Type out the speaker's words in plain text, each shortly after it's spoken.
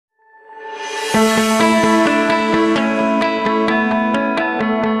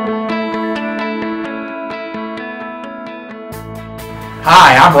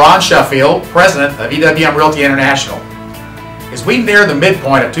Hi, I'm Ron Sheffield, President of EWM Realty International. As we near the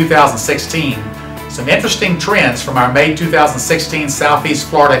midpoint of 2016, some interesting trends from our May 2016 Southeast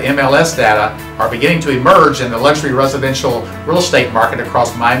Florida MLS data are beginning to emerge in the luxury residential real estate market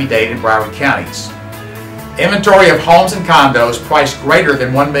across Miami-Dade and Broward counties. Inventory of homes and condos priced greater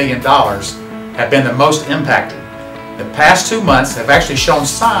than $1 million have been the most impacted. The past 2 months have actually shown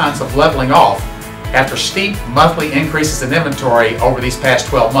signs of leveling off after steep monthly increases in inventory over these past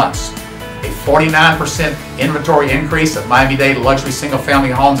 12 months. A 49% inventory increase of Miami-Dade luxury single-family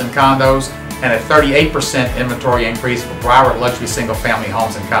homes and condos, and a 38% inventory increase for Broward luxury single-family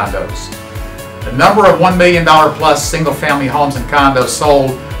homes and condos. The number of $1 million plus single-family homes and condos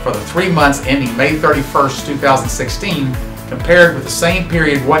sold for the 3 months ending May 31st, 2016, compared with the same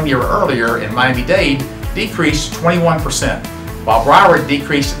period 1 year earlier in Miami-Dade, decreased 21%, while Broward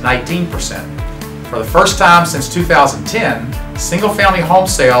decreased 19%. For the first time since 2010, single-family home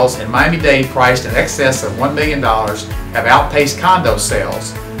sales in Miami-Dade priced in excess of $1 million have outpaced condo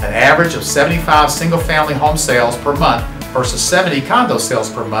sales, an average of 75 single-family home sales per month versus 70 condo sales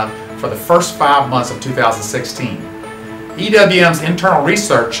per month for the first 5 months of 2016. EWM's internal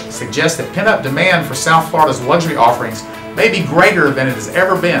research suggests that pent-up demand for South Florida's luxury offerings may be greater than it has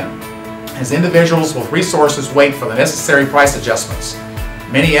ever been, as individuals with resources wait for the necessary price adjustments.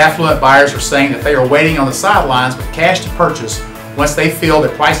 Many affluent buyers are saying that they are waiting on the sidelines with cash to purchase once they feel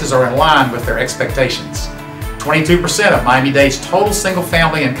that prices are in line with their expectations. 22% of Miami-Dade's total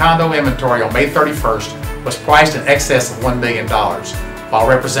single-family and condo inventory on May 31st was priced in excess of $1 million, while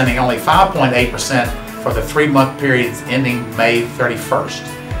representing only 5.8% for the 3-month periods ending May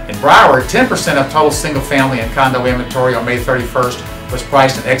 31st. In Broward, 10% of total single-family and condo inventory on May 31st was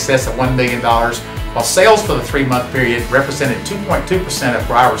priced in excess of $1 million, while sales for the 3-month period represented 2.2% of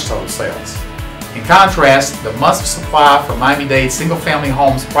Broward's total sales. In contrast, the months of supply for Miami-Dade single-family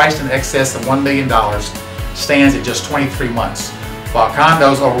homes priced in excess of $1 million stands at just 23 months, while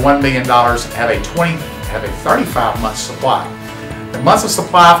condos over $1 million have a 35-month supply. The months of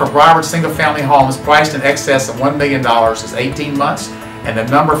supply for Broward single-family homes priced in excess of $1 million is 18 months, and the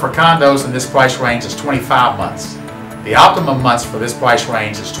number for condos in this price range is 25 months. The optimum months for this price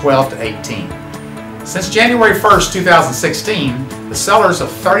range is 12 to 18. Since January 1st, 2016, the sellers of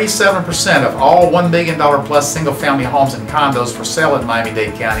 37% of all $1 million plus single-family homes and condos for sale in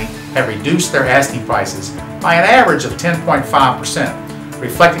Miami-Dade County have reduced their asking prices by an average of 10.5%,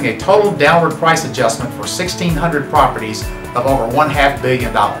 reflecting a total downward price adjustment for 1,600 properties of over $500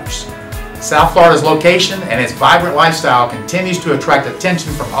 million. South Florida's location and its vibrant lifestyle continues to attract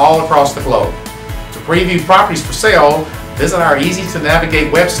attention from all across the globe. To preview properties for sale, visit our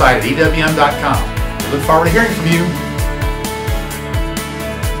easy-to-navigate website at ewm.com. We look forward to hearing from you.